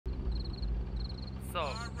So,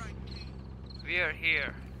 we are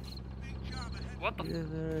here. What the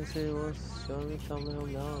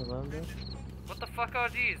What the fuck are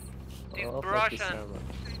these? These Russian.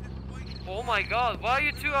 Oh my god, why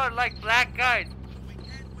you two are like black guys?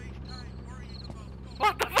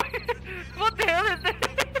 What the fuck? What the hell is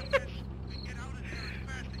that?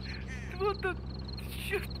 What the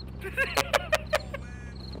shit?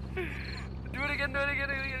 Do it again, do it again,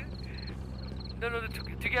 do it again. No,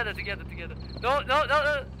 together. No.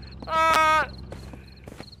 Ah!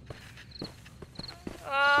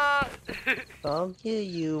 Come here,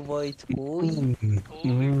 you white boy.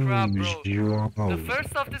 Holy crap, bro. The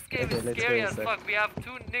first of this game is scary as fuck. We have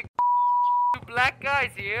two black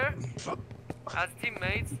guys here as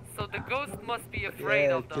teammates, so the ghost must be afraid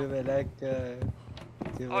of them. Two black guys.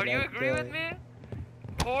 Are you agree with me?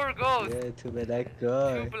 Poor ghost. Yeah, two black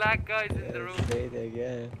guys. Two black guys in the room. Say it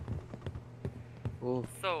again. Oh.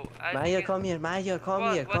 So, Maya, come here. Maya,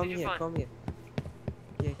 come here. What Come did you here. find? Come here.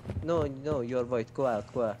 Yeah. No, you're white. Go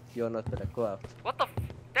out. Go out. You're not black. Go out. What the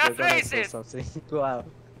That's racist! Something. Go out.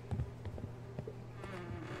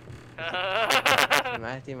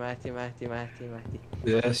 Mahdi.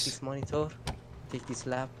 Yes. Take this monitor. Take this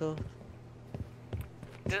laptop.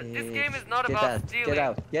 This game is not about stealing. Get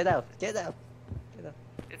out.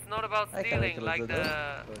 It's not about stealing like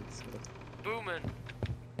the booming.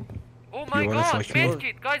 Oh my You wanna god, fuck me?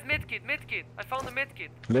 medkit! Guys, medkit! I found a medkit.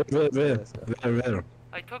 Where?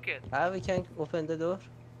 I took it. How we can open the door?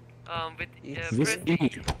 With This press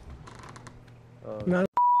E. Oh. No.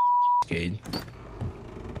 Okay.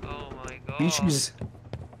 Oh my god. Beaches.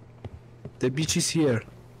 The beach is here.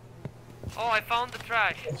 Oh, I found the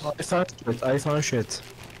trash. I found shit.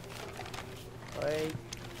 Wait.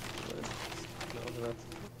 No, not.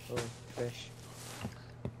 Oh, fresh.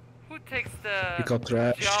 Who takes Pick up the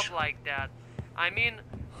trash. job like that? I mean,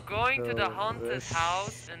 going to the Oh, haunted fresh.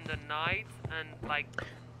 house in the night and like...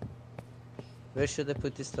 Where should I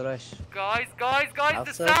put this trash? Guys, Outside?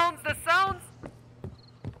 the sounds!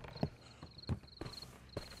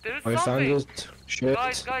 There's I found something! it. Shit.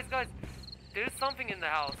 Guys, there's something in the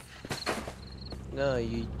house. No,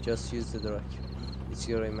 you just use the drug. It's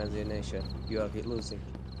your imagination. You are losing.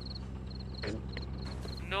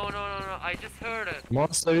 No, I just heard it.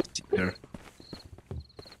 Monster is here.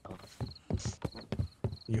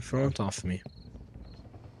 In front of me.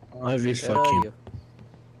 I will Where fuck are him. you?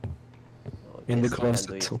 Oh, In the yes,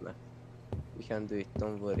 we can do closet. it, man. We can do it,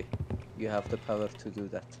 don't worry. You have the power to do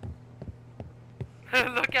that.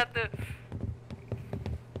 Look at the...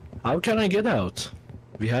 How can I get out?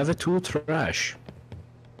 We have a two trash.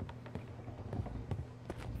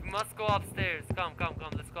 We must go upstairs. Come,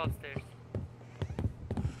 let's go upstairs.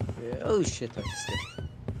 Yeah. Oh shit, I stepped.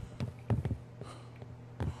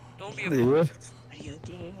 Don't be afraid. Are you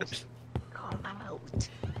there? Come out.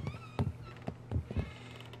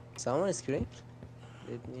 Someone screamed?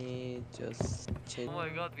 Let me just check. Oh my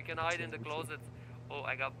god, we can hide in the closet. Oh,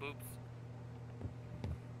 I got boobs.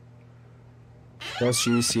 Yes,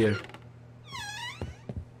 she is here.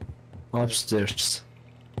 Upstairs.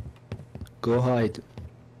 Go hide.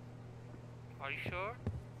 Are you sure?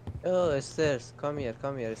 Oh, stairs. Come here.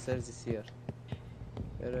 Stairs is here.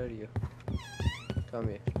 Where are you? Come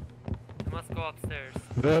here. We must go upstairs.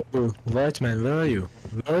 Where are you? White man, where are you?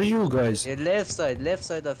 Where are you guys? Yeah, left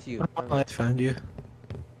side of you. Come I here. found you.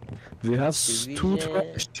 We have two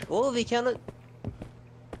trash. Oh, we cannot.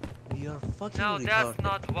 We are fucking No, retarded. that's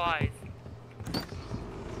not wise.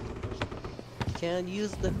 We can't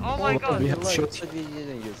use the. Oh my god. we have light, shit. but we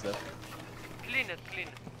didn't use that. Clean it.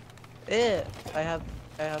 Yeah, I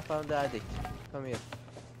have found the attic. Come here.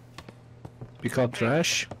 Pick up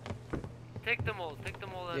trash. Take them all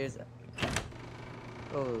and... There's.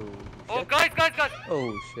 Oh. Oh, Shit. guys!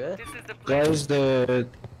 Oh shit. This is the place. Guys, the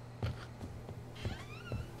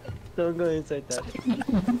Don't go inside that.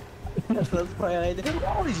 That was my idea.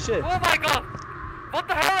 Holy shit. Oh my god! What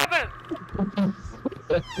the hell happened?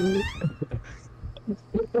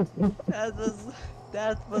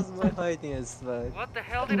 That was my hiding spot. What the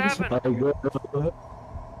hell did happen?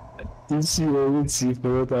 Didn't see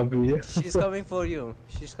for up here. She's coming for you.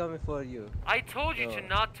 I told you to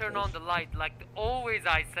not turn on the light, like always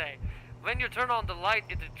I say. When you turn on the light,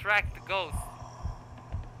 it attracts the ghost.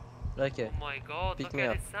 Okay. Oh my god, Pick look me at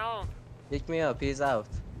up. his sound. Pick me up. He's out.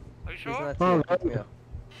 Are you He's sure? not Oh, here. Pick me up.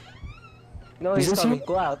 No, Is he's this coming. you?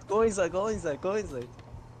 Go out. Go inside. No,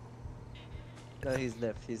 he's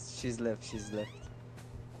left. She's left.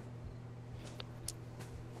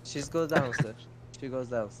 She goes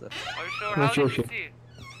downstairs. Are you sure? Okay, How did you okay. see?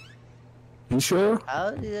 You sure?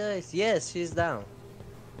 How did I? Yes, she's down.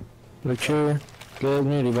 Okay. Let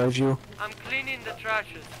me revive you. I'm cleaning the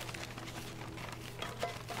trashes.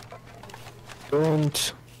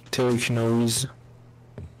 Don't take noise.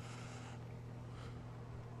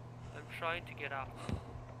 I'm trying to get out.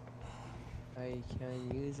 I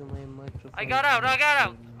can use my microphone. I got out, I got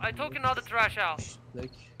out! I took another trash out.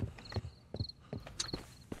 Like.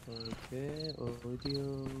 Okay,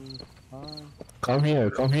 audio on. Come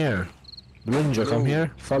here, come here. Blue Ninja, come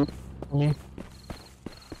here. Follow me.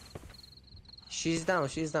 She's down,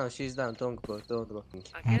 she's down, she's down. Don't go, don't go.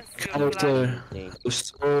 I can't see your flash. Character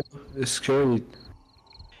is so scary.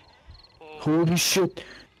 Oh, Holy shit.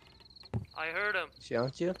 I heard him. She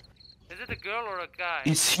on you? Is it a girl or a guy?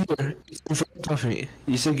 It's here. It's in front of me.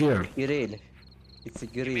 It's a girl. Grill. It's a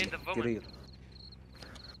grill. mean the woman? Grill.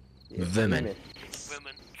 Women.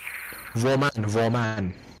 Women.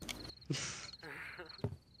 Woman.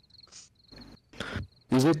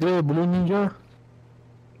 Is it the Blue Ninja?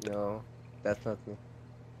 No, that's not me.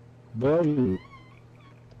 Where are you?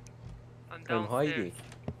 I'm I'm downstairs. hiding.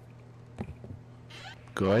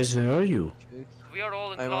 Guys, where are you? We are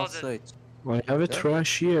all in I'm closets. outside. I have a Yeah?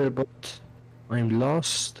 trash here, but I'm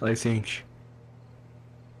lost, I think.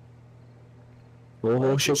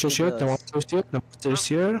 Oh, shit, think he the does. monster's here, the monster's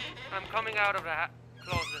here. I'm coming out of the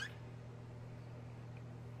closet.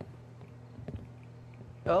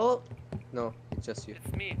 Oh! No, it's just you.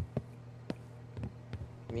 It's me.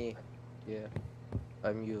 Me. Yeah.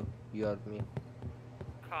 I'm you. You are me.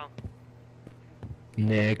 Come.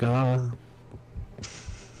 Nigga.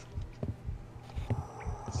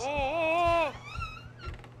 Oh!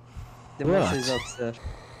 The What? monster is upstairs.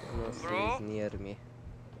 The monster Bro? is near me.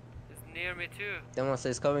 It's near me too. The monster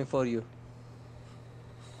is coming for you.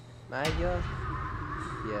 Magyar?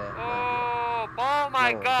 Yeah. Oh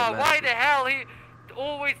my No, the god, why Mad- the hell he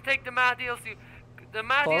always take the Mad DLC? The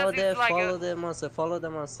Mad Follow DLC is like follow a... the monster, follow the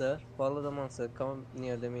monster, follow the monster, come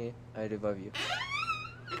near the me, I revive you.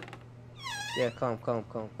 Yeah, come.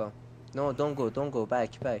 No, don't go,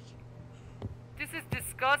 back. This is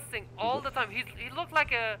disgusting all the time. He looked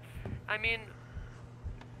like a... I mean,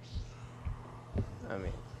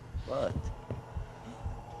 What?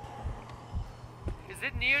 is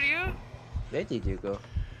it near you? Where did you go?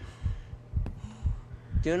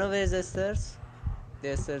 Do you know where's the stairs?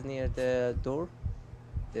 The stairs near the door?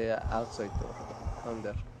 The outside door.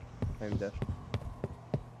 I'm there.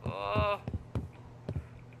 Oh.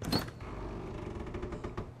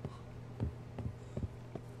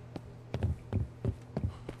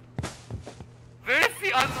 Where is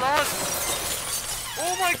he? I'm lost.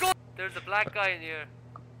 Oh my god. There's a black guy in here.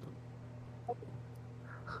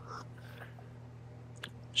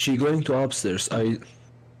 She going to upstairs. I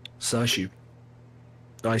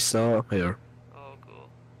saw her. Oh, cool.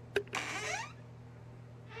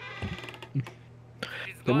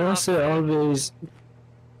 She's The going monster upstairs. always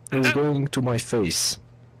is going to my face.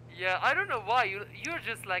 Yeah, I don't know why. You're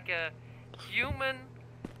just like a human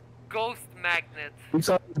ghost magnet.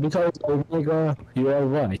 Because Omega, you are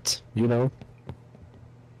right, you know?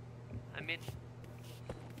 I mean,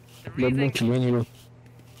 the Let me reason clean you.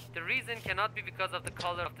 the reason cannot be because of the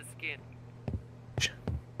color of the skin.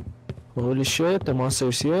 Holy shit, the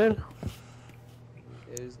monster's here.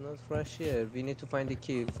 There is not fresh here. We need to find the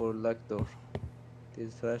key for locked door.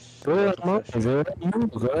 There's fresh. Where lot of am I? fresh. Where are you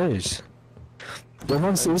guys? The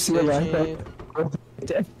monster's here, searching.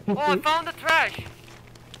 right? Oh, I found the trash.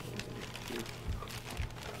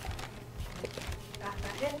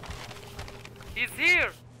 He's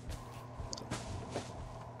here.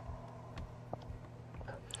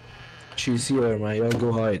 She's here, man. I'll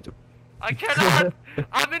go hide. I cannot.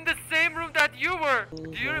 I'm in the same room that you were.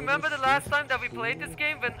 Do you remember the last time that we played this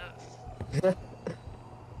game when...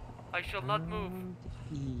 I shall not move.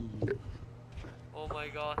 Oh my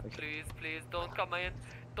god, please don't come in.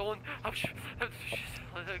 Don't.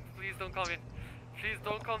 Please don't come in. Please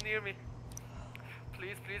don't come near me.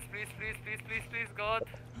 Please, God.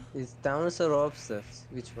 It's downstairs or upstairs?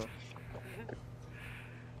 Which one?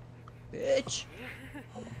 Bitch!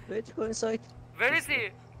 Bitch, go inside. Where is he?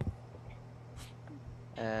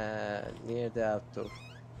 Near the outdoor.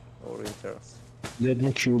 Or entrance. Let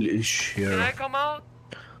me kill Ish Can I here. come out?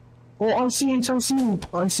 Oh, I see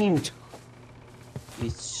it.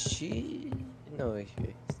 Is she? No, it's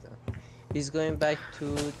not. He's going back to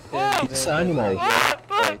the... Oh! It's animal.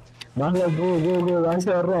 Right. Manga, go. I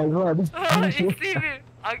said run. He see me.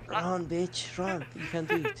 Run, bitch, run. You can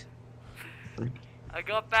do it. I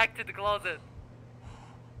got back to the closet.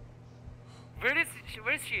 Where is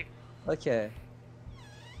she? Okay.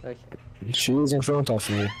 She is in front of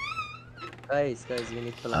me. Guys, we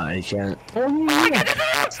need to plan. I can.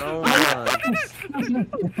 Someone.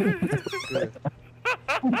 Good.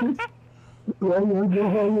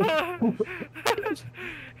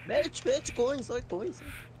 Bitch, go inside, go inside.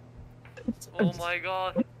 Oh my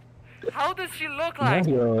god. How does she look like?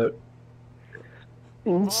 Mario.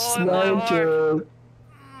 It's Oh, my heart. Nigel.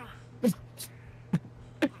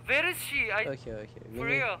 Where is she? Okay. For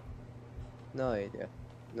real? No idea.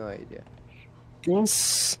 No idea.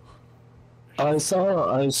 Yes. I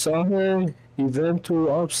saw her. He went to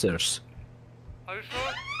upstairs. Are you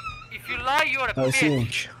sure? If you lie, you're a I bitch.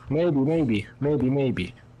 think.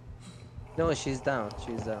 Maybe. No, she's down.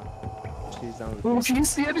 She's down. She's down. With Oh, me. she's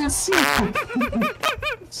serious.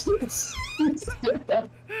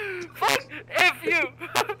 Fuck! F you!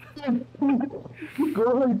 Go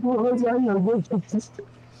ahead.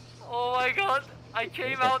 Oh my god. I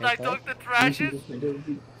came out, I took the trashes.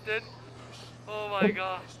 Then... Oh my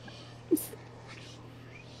god.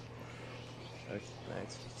 Okay,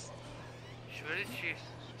 nice. Where is she?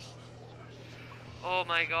 Oh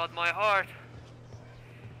my god, my heart.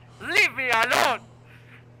 Leave me alone!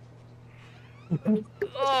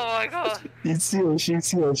 Oh my god. She's here.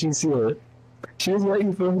 She's right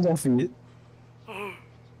in front of it.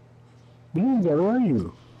 Please, where are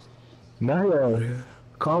you? Naya,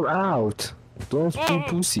 come out. Don't be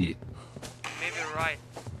pussy. Maybe you're right.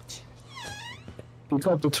 Pick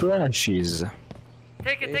up the trashes.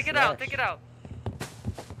 Take it It's out, trash. take it out.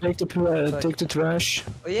 Take the trash.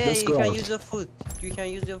 Oh yeah, Let's you go can out. use your food. You can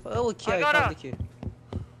use your food. Oh, okay, I I got found her. the key.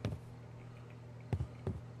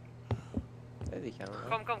 Maybe can.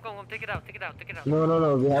 Come, take it out.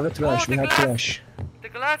 No, we have a trash, Oh, the glass. trash. The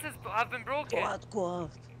glasses have been broken. Go out.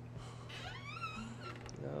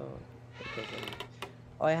 No. that doesn't-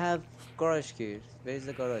 I have garage keys. Where is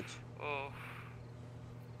the garage? Oh,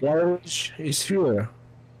 Garage is here.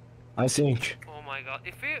 I think. oh my god.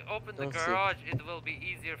 If we open the Don't see. garage, it will be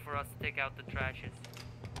easier for us to take out the trashes.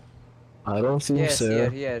 I don't think Yes, so. here.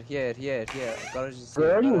 Garage is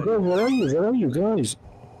Where are you? garage. Where are you guys?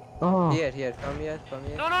 Oh, Here, come here.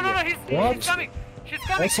 No, he's What? coming. She's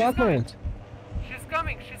coming. what's happening? She's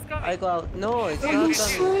coming. I go out. No, it's Are not you coming.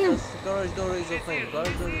 serious? Just the garage door is She's open. here.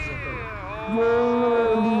 Garage door is open.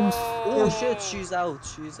 Oh. Oh shit, she's out,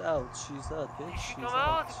 bitch. She's Come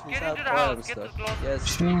out. She's Get out. into the Oh, I'm house. Get stuck. the closet. Yes.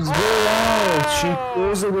 She's way out. She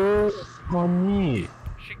closed the door on me.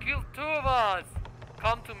 She killed 2 of us.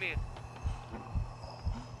 Come to me.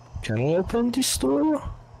 Can I open this door?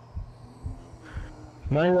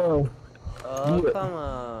 Milo. Oh, Yeah. come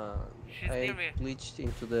on. She's near me. I glitched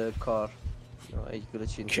into the car. No, I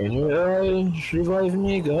glitched into Can the you car. revive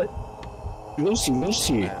me, God? Lucy.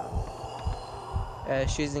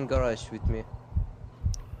 She's in garage with me.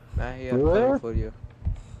 I'm here Where? coming for you.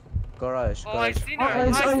 Garage. Oh, I seen her. I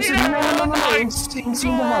I see seen her. no, Oh my it's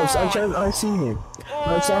in the house. I see him.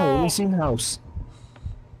 I saw him. It's in the house.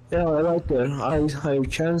 Yeah, right there. I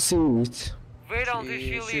can see it. Wait until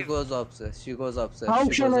she She leaves. goes upstairs. How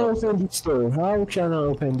She can I goes upstairs. open this door? How can I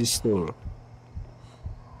open this door?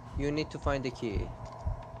 You need to find the key.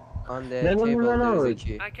 On the No, table no. there's a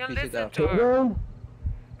key. I can Pick it listen up. to her. Well,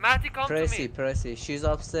 Matty, come to me. Press it. She's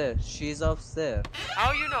upstairs.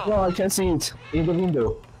 How you know? no, I can see it in the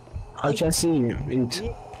window. I can see it.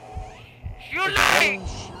 You lying!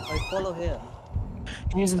 I follow her.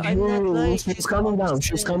 She's I'm not lying, she's coming down.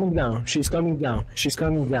 upstairs. She's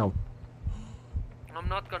coming down. I'm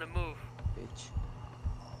not gonna move. Bitch.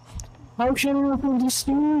 How can I open this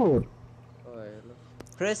door? Oh,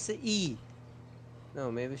 press E.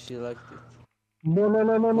 No, maybe she liked it. No.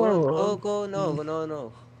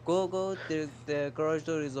 No. Go. The garage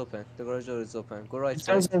door is open. Go right It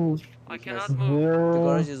side. doesn't. I Yes. cannot move. The Yeah.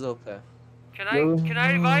 garage is open. Can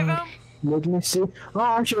I revive him? Let me see.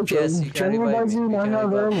 Oh, okay. Yes, you can revive me. You can Naya,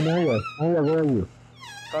 where are revive you? Where are you?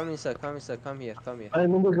 Come inside. Come here.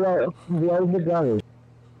 I'm in the garage. We are in the garage.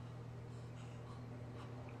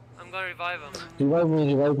 I'm gonna revive him.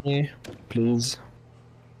 Revive me, please.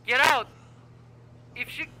 Get out! If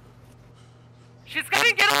she's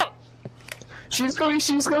coming, get out! She's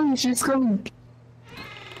coming.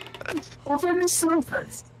 Open this door.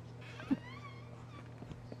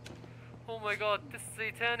 Oh my god, this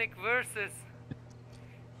satanic verses.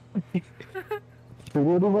 Can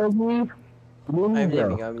you revive me?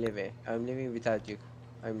 I'm leaving without you.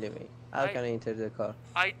 I'm leaving. How can I enter the car?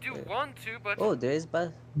 I do want to, but Oh, there is bus.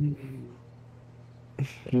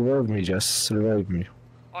 Revive me, just revive me.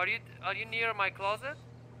 are you near my closet?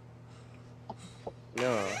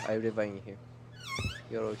 No, I'm reviving him.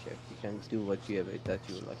 You're okay. You can do what you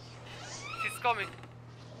like. She's coming.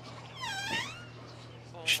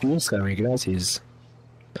 Oh, She's coming, gracias.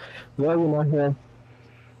 Why are you not here?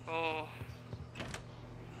 oh,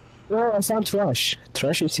 Oh, I found trash.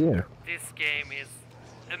 Trash is here. this game is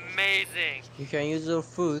Amazing. You can use your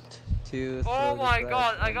foot to Oh throw the my trash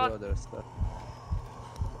God, I and got- the other stuff.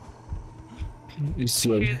 It's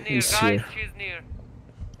here. She's near, It's guys. here. She's near.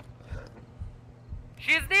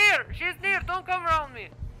 She's near. She's near. Don't come around me.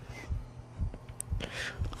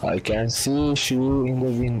 I can see you in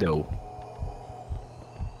the window.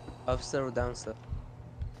 Upstairs or downstairs?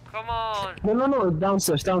 Come on. No,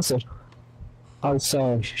 downstairs, downstairs.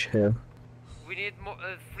 Outside here. We need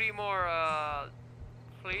 3 more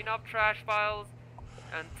cleanup trash piles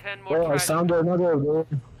and 10 more Oh, I trash. found another door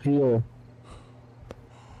here.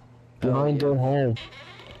 Behind yeah. the home.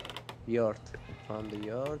 Yard. Found the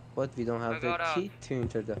yard, but we don't have I the got out. key to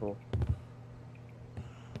enter the hole.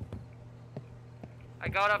 I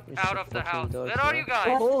got It's out a of the fucking house. dark Where are now. you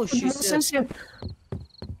guys? Oh, she's there.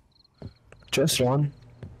 Just run.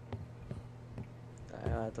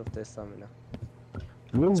 Out of the stamina.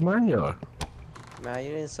 Where's Mario? Man,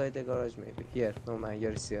 you're inside the garage maybe. Here, no man,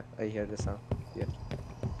 you're here. I hear the sound. Here.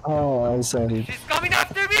 Oh, I saw it. She's coming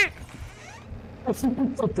after me!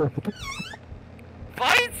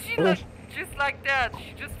 Why is she like, just like that?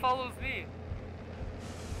 She just follows me.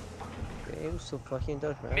 Damn, so fucking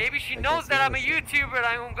dark, man. Maybe she I knows can that see I'm a anything. YouTuber and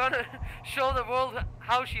I'm gonna show the world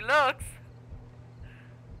how she looks.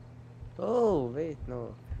 Oh, wait,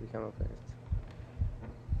 no. We can open it.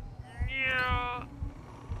 Yeah.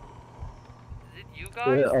 Is it you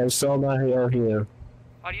guys? Yeah, I saw Mario here.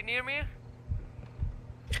 Are you near me?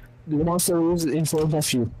 The monster is in front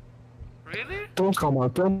of you. Really? Don't come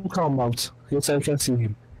out, don't come out. Yes, I can see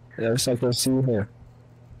him. Yes, I can see her.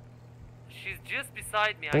 She's just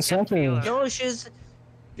beside me. What's I can feel happening? her. No, she's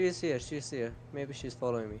here. Maybe she's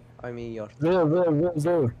following me. I mean yard.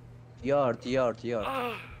 Where? Yard.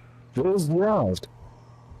 Where's the out?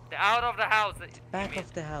 The out of the house. you Back mean.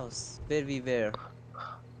 of the house, where we were.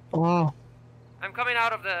 Oh, I'm coming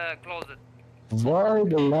out of the closet. why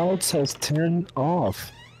the lights has turned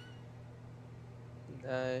off?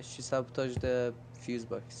 She sabotaged the fuse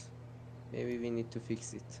box. Maybe we need to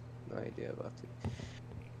fix it. No idea about it.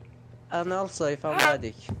 And also, I found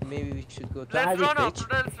attic. Maybe we should go to Let's attic run up. page.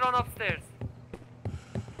 Let's run upstairs.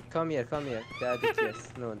 Come here. The attic, yes.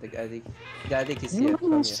 No, the attic is here.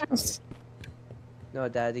 Come here. No,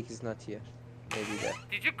 the attic is not here. Maybe there.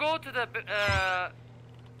 Did you go to the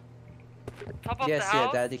top of Yes, the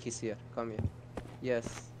house? the attic is here. Come here.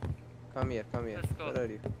 Yes. Come here. Let's go. Where are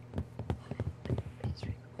you?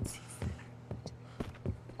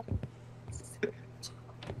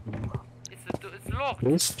 It's locked.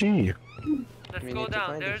 Let's see. Let's We go need to down.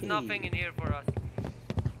 find the There's key. nothing in here for us.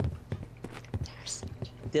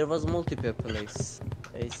 There was multiple place.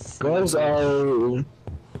 I see. Guys, I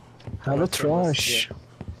have a trash.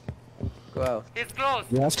 Go out. It's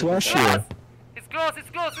closed. We have trash Close! here. It's closed. It's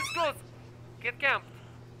closed. It's closed. Get camped.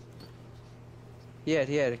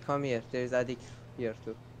 Here. Come here. There's attic here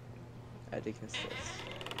too. Attic and stairs.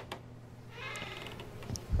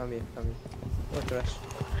 Come here. Oh, trash.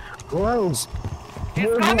 Guys,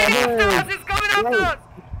 It's coming after us. It's coming after Whoa. us.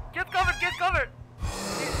 Get covered.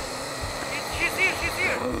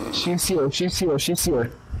 She's here. She's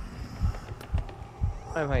here.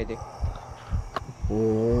 I'm hiding.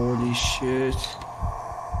 Holy shit.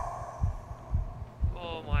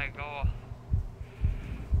 Oh my god.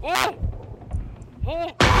 Oh!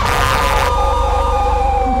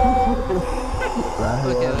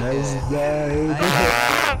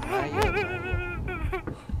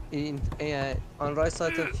 On right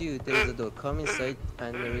side of you, there is a door. Come inside,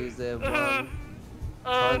 and there is a one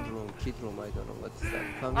kid room. I don't know what is that.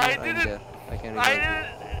 Come I here, I'm didn't- there. I can I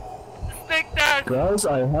revive didn't expect that. Guys,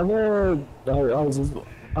 I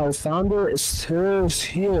found the stairs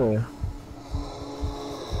here.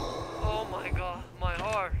 Oh my god, my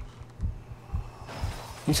heart.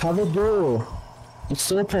 It have a door.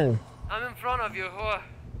 It's open. I'm in front of you.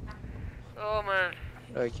 Oh man.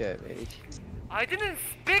 you. Okay, wait. I didn't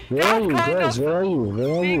expect Where are that you, kind guys? of Where are you?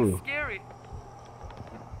 being scary.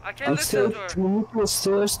 I can't I listen said to her. we need to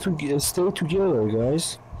stay together,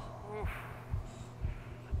 guys. Oof.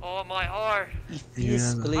 Oh my heart. If we Yeah.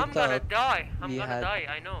 split I'm gonna up, die. I'm we gonna had- die.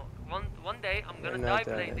 I know. One day I'm gonna You're die not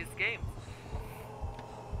playing dying. this game.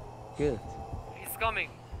 good. He's coming.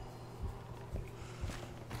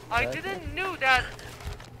 I Okay. didn't know that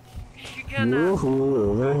she can.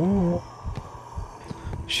 Woohoo.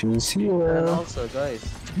 She's And here. also, guys,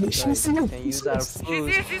 She's we here. can use our She's food.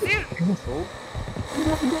 here. She's here.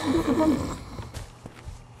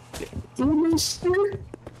 Oh,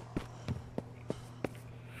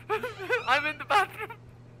 I'm in the bathroom.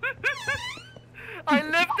 I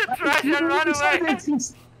left the trash and ran away.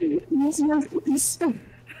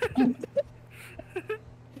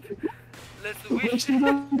 Let's wish.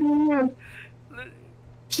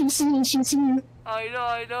 She's here.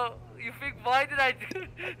 I know. You think why did I get into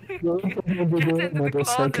the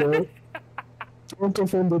Motherfucker. closet? Don't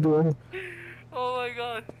open the door. Oh my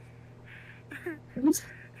god. You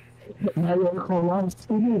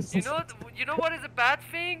know what is a bad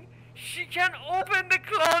thing? She can open the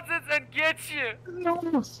closets and get you.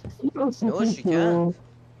 No, she can't.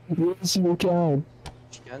 Yes, you can.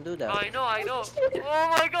 She can't do that. I know.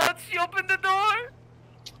 Oh my god, she opened the door.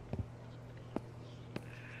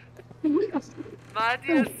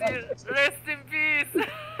 Matthias, rest in peace.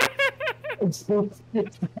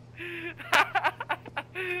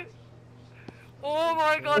 Oh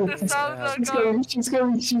my god, the sounds are coming. She's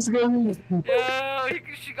coming. Yeah,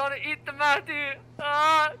 she gonna eat the Matty.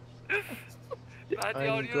 Ah. Matty,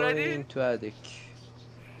 are I'm you going ready? into attic.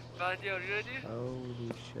 Matty, are you ready?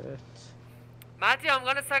 Holy shit. Matty, I'm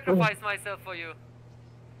gonna sacrifice myself for you.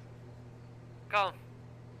 Come.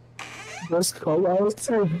 Just call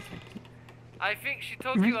outside. I think she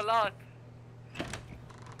told you a lot.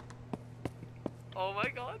 Oh my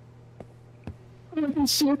god. Holy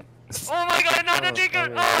shit. Oh my god, another Oh, digger!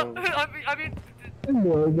 sorry, Oh! I mean, Oh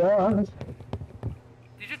my god.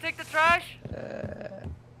 did you take the trash?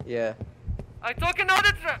 Yeah. I took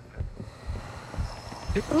another trash!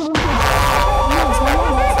 What's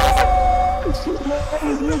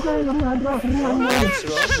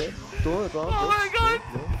wrong? Don't wrong. Oh my god!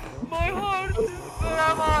 My heart! Where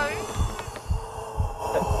am I?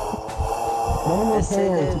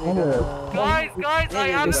 Guys, I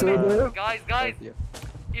have a med. Guys,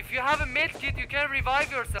 if you have a med kit, you can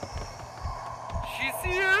revive yourself. She's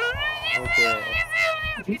here! Okay.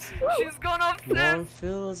 She's gone upstairs! One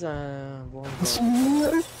fills and one goes.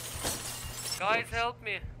 Guys, help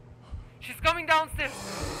me. She's coming downstairs.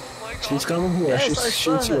 Oh my god. She's coming here. Yes, I She's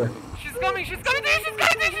saw her. here. She's coming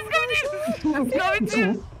to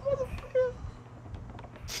you.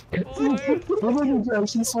 Oh my god.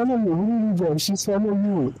 She's following you. She's following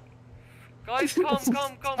you. Guys, come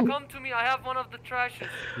to me. I have one of the trashes.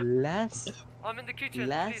 Last I'm in the kitchen,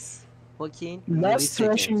 please. fucking Last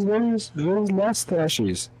trashes. Where is last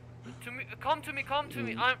trashes? Come to me.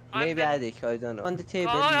 I'm Maybe the- attic, I don't know. On the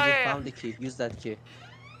table, Oh, you yeah. found the key. Use that key.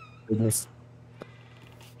 Goodness.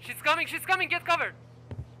 She's coming. Get covered.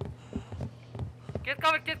 Get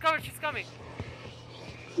covered. She's coming.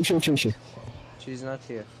 She. She's not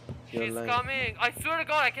here. You're She's lying. coming. I swear to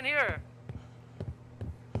God, I can hear her.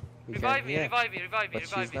 You Revive can't me. hear. Revive But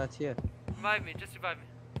she's not here. Just revive me.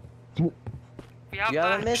 We have You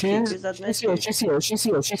have a match. medkit. Use that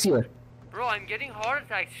medkit. She's here. Bro, I'm getting heart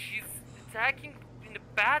attacks. She's attacking in a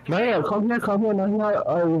bad way. Maya, come here.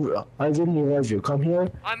 Now I didn't realize you. Come here.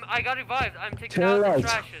 I got revived. I'm taking Turn out the right.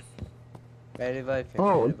 trashes. I revive him.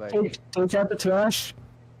 Oh, revive him. take out the trash.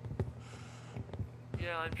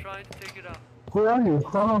 Yeah, I'm trying to take it out. Where are you?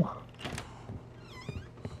 Oh.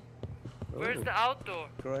 Where's the outdoor?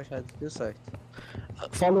 Garage had this side.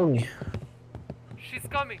 Follow me. She's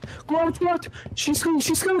coming. Go out. She's coming,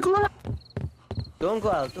 go out. Don't go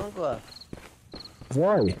out.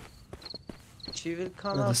 Why? She will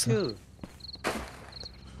come Oh, out this- too.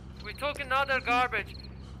 We took another garbage.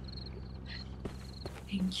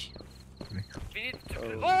 Thank you. We need to.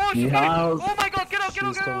 Oh. Oh, she's Yeah. coming! Oh my god, get out!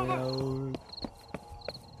 She's coming out.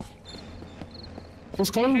 She's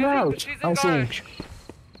coming She's in- out, she's in I think. garage.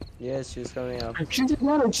 Yes, she's coming out. She's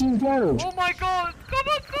in garage. Oh my god! Come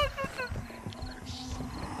on!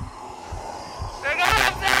 They're going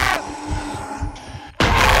up there!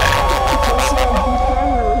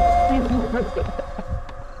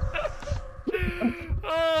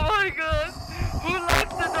 Oh my god! Who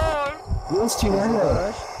locked the door? Where's She's in Tiana?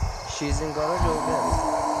 garage. She's in garage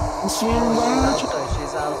over Is she in garage? there.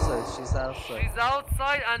 She's outside. She's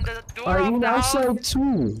outside and the door Are of you the outside house.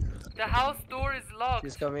 too? The house door is locked.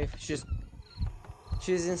 She's coming. She's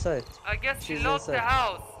inside. I guess she she's locked the inside.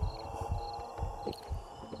 house.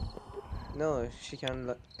 No, she can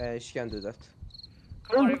do that.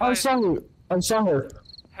 Come on, I revive. saw her. Come here,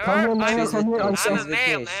 Her? Maya, I'm, come here. I'm She's a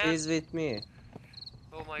male, man. She's with me.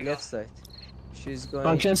 Oh my god. Left side. She's going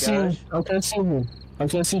I to can see. garage. I can see her. I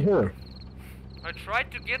can see her. I tried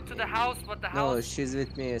to get to the house, but the No, house she's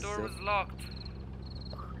with me. door Still. was locked.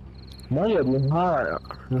 Maya, du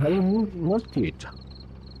har ju måltid.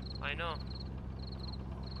 I know.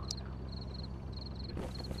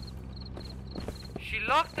 She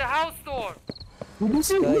locked the house door. Du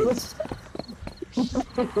ser Guys.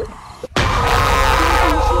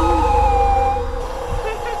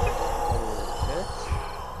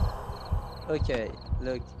 Okay,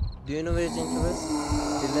 look. Do you know where is Incubus?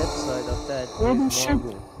 The left side of that Oh, is shit. one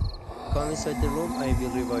room. Come inside the room, I will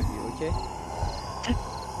revive you, okay?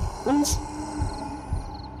 Don't, She's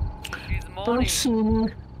don't moaning. see me.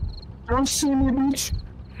 Don't see me, bitch.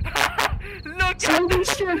 Look See at this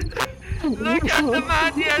the, shit. look at the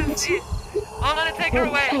man DLC. I'm gonna take her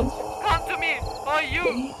away. Come to me. Oh,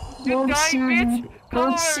 you Don't see dying bitch. me. Come Don't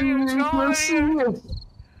over see here. me. Come Don't over see here. me.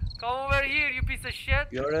 Come over here, you piece of shit.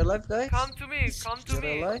 You're alive, guys? Come to me. Come to You're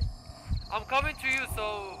me. alive? I'm coming to you,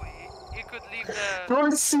 so you could leave the.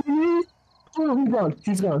 Don't see me. Oh, he's gone.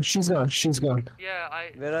 He's gone. She's gone. She's gone. Yeah,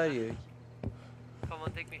 I. Where are you? Come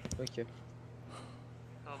on, take me. Okay.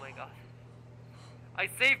 Oh my god. I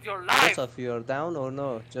saved your Both life. of you are down or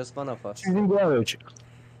no? Just one of us. She's in garage.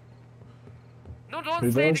 No, don't stay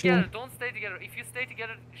Reverse together. him? Don't stay together. If you stay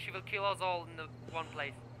together, she will kill us all in the one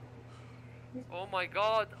place. Oh my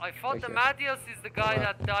god. I thought the Okay. Matias is the guy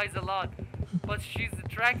that dies a lot. But she's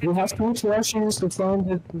attracted We to have me. two trashes to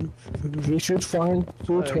find it. We should find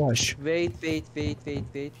two Alright. trash. Wait.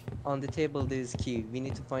 On the table there is key. We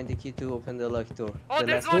need to find the key to open the locked door. Oh, the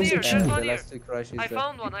there's last one There's a here. key. There's the one here. last two crashes I there.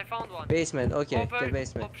 found one. I found one. Basement, okay, the Open-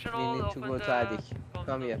 basement. optional, We need to open go the- to attic. come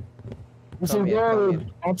Come to- here. We Come should here, come go here.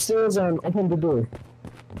 upstairs and open the door.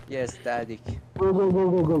 Yes, the attic. Go, go, go,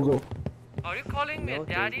 go, go, go. Are you calling me No, a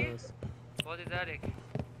there's daddy? no s- What is attic?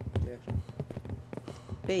 there.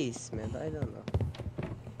 Basement, I don't know.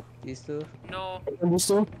 These two? No. Open this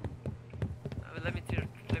door. Let me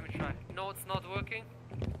try. No, it's not working.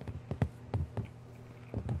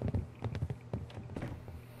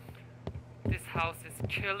 This house is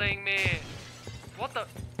killing me. What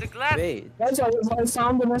the glass? Wait. Guys, I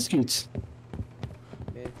found the medkits.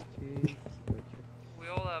 Medkit. Okay. We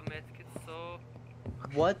all have medkits, so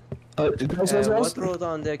Guys, What? guys, What guys. wrote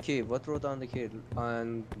on the key? What wrote on the key?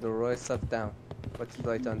 On the right side down. What's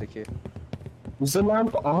right on the key? Is the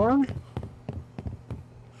lamp on?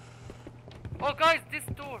 oh guys, this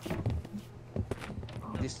door.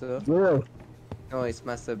 This door? Yeah. No, it's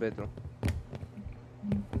master bedroom.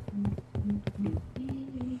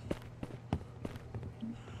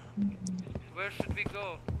 Where should we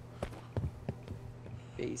go?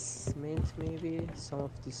 Basement, maybe? Some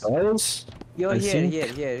of this. Guys, Yo, I here, think-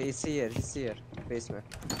 here. It's here. Basement.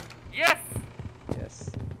 Yes. Yes.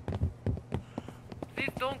 Please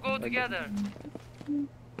don't go together.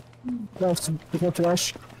 guys, pick up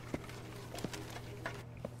trash.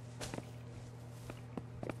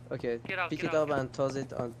 Okay, Get out, pick get it out, up and toss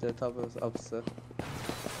it on the top of upstairs.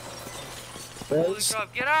 Holy Guys,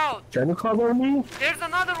 crap! Get out. can you cover me? There's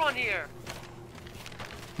another one here.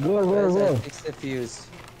 Where, Guys, I where? fixed the fuse.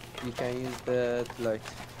 You can use the light.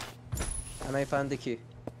 And I found the key.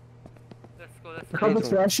 Let's go. Let's Pick go. up the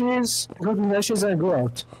Bedroom. trashes, pick up the trashes and go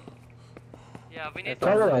out. Yeah, we need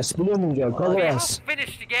Cover to. Cover us, believe me, Joe, cover We have us. to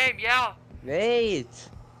finish the game. Yeah. Wait!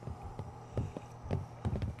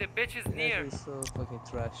 The bitch is That near. is so fucking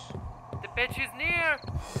trash. The bitch is near.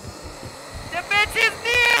 The bitch is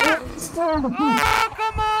near. Oh, come You on.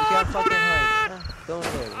 can't fucking Come hide. on. Don't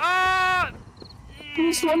worry. Ah.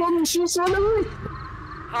 She's following me, she's following me.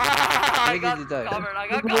 I Where got did you die? covered. I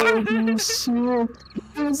got covered. Oh, shit.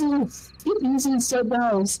 She's inside the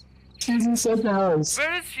house. She's inside the house.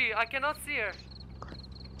 Where is she? I cannot see her.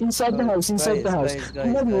 Inside the house, inside the house. Guys,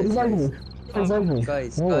 Revive me, revive me. Revive me.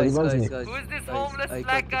 Guys, Oh, guys, revive me. guys, Who is this guys, homeless I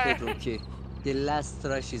black got guy? the bedroom key. The last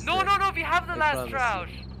trash is No, there. no, no. We have the I last promise you.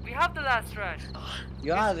 trash. We have the last trash.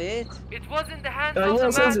 You have it? It was in the hands Oh, of the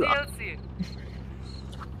yes, man yes. DLC.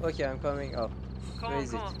 Okay, I'm coming up. Come Where on,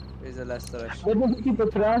 is come it? on. Where's the last trash? Let me keep the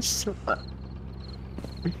trash.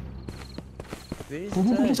 Where is Did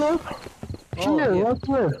you the pick it trash? up? Oh, Here, yeah. right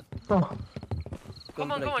here. Oh,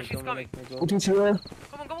 Come on, Don't come on, break it, she's don't coming. break it, put it here.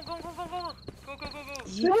 Come on, come on, come on, come on, come on. Go, go, go, go.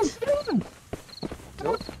 Yes.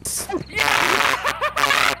 Nope.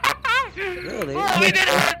 Really? Oh, we did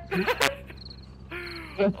it!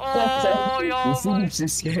 Oh, yo, You my, finished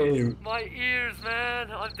this game. my ears,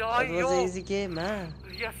 man. I'm That dying, was yo. an easy game, man.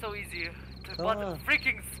 Yeah, so easy. Come But on.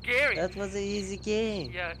 freaking scary. That was an easy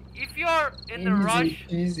game. Yeah, if you're in a rush,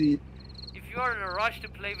 Easy. if you are in a rush to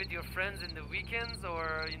play with your friends in the weekends,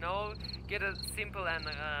 or you know, get a simple and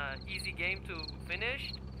easy game to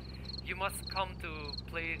finish, you must come to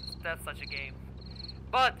play such a game.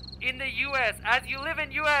 But in the US, as you live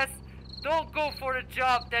in US, don't go for a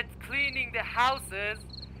job that's cleaning the houses,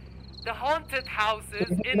 the haunted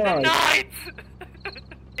houses in the Night. night.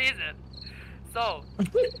 Is it? So,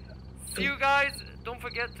 see you guys. Don't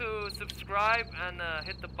forget to subscribe and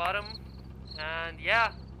hit the button. And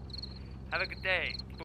yeah, have a good day.